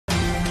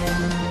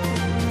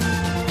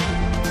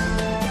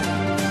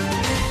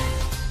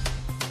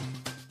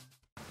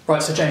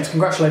Right, so James,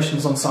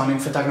 congratulations on signing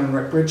for Dagenham and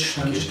Redbridge.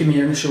 Just give me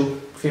your initial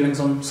feelings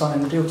on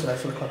signing the deal today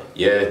for the club.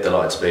 Yeah,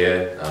 delighted to be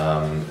here.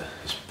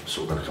 It's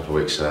sort of been a couple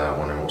of weeks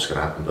wondering what's going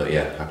to happen, but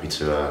yeah, happy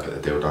to get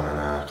the deal done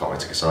and can't wait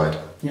to get started.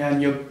 Yeah,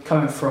 and you're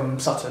coming from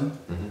Sutton.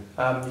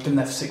 You've been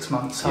there for 6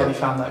 months. How have you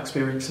found that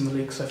experience in the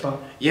league so far?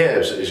 Yeah, it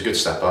was a good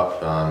step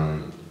up.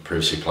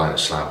 Previously playing at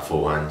Slough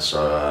beforehand,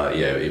 so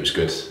yeah, it was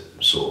good.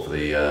 Sort of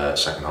the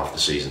second half of the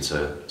season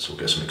to sort of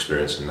get some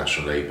experience in the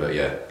National League, but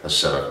yeah, as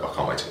I said, I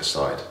can't wait to get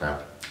started now.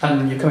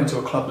 And you're coming to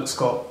a club that's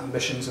got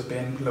ambitions of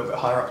being a little bit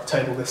higher up the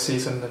table this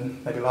season than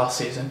maybe last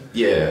season.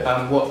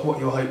 Yeah. What are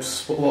your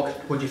hopes?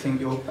 What do you think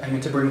you're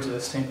aiming to bring to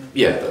this team?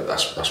 Yeah,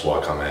 that's why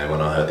I come here.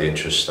 When I heard the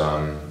interest,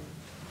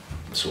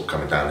 sort of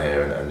coming down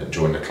here and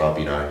joining the club,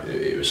 you know,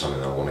 it was something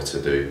that I wanted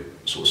to do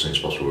sort of as soon as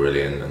possible,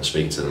 really. And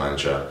speaking to the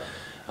manager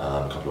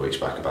a couple of weeks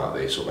back about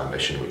the sort of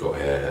ambition we got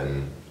here,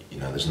 and you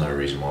know, there's no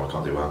reason why I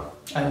can't do well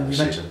this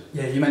season.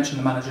 Yeah, you mentioned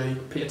the manager,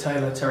 Peter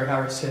Taylor, Terry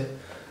Harris here.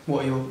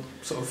 What are your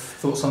sort of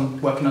thoughts on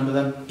working under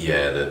them?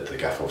 Yeah, the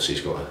gaff obviously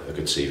has got a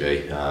good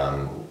CV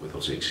with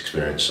obviously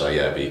experience, so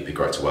yeah, it'd be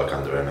great to work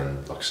under him,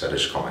 and like I said, I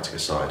just can't wait to get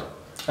started.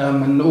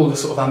 And all the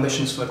sort of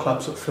ambitions for the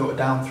club sort of filter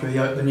down through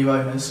the new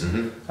owners.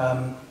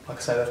 Like I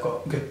say, they've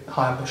got good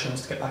high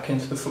ambitions to get back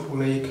into the Football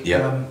League.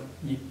 Yeah.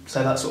 You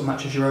say that sort of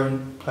matches your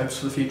own hopes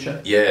for the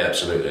future? Yeah,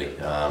 absolutely.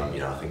 You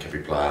know, I think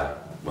every player,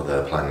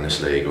 whether they're playing in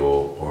this league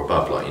or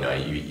above, like, you know,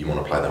 you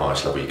want to play the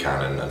highest level you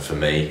can, and for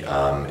me,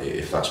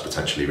 if that's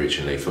potentially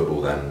reaching league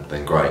football,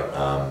 then great.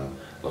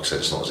 Like I said,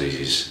 it's not as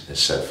easy as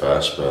said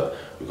first, but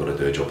we've got to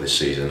do a job this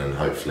season, and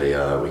hopefully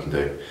we can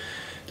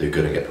do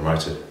good and get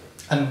promoted.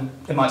 And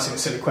it might seem a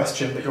silly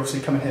question, but you're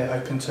obviously coming here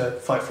hoping to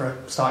fight for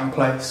a starting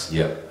place.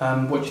 Yeah.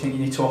 What do you think you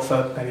need to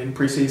offer, maybe in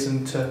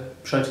pre-season, to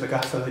show to the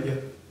gaffer that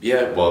you?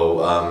 Yeah,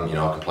 well, you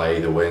know, I can play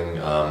either wing.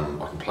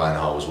 I can play in the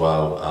hole as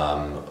well.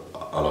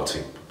 I like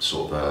to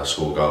sort of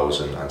score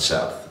goals and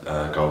set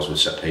up goals with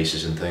set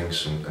pieces and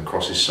things and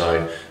crosses,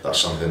 so that's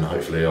something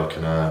hopefully I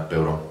can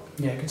build on.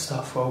 Yeah, good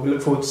stuff. Well, we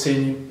look forward to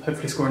seeing you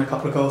hopefully scoring a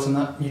couple of goals in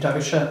that new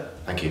Daggers shirt.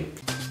 Thank you.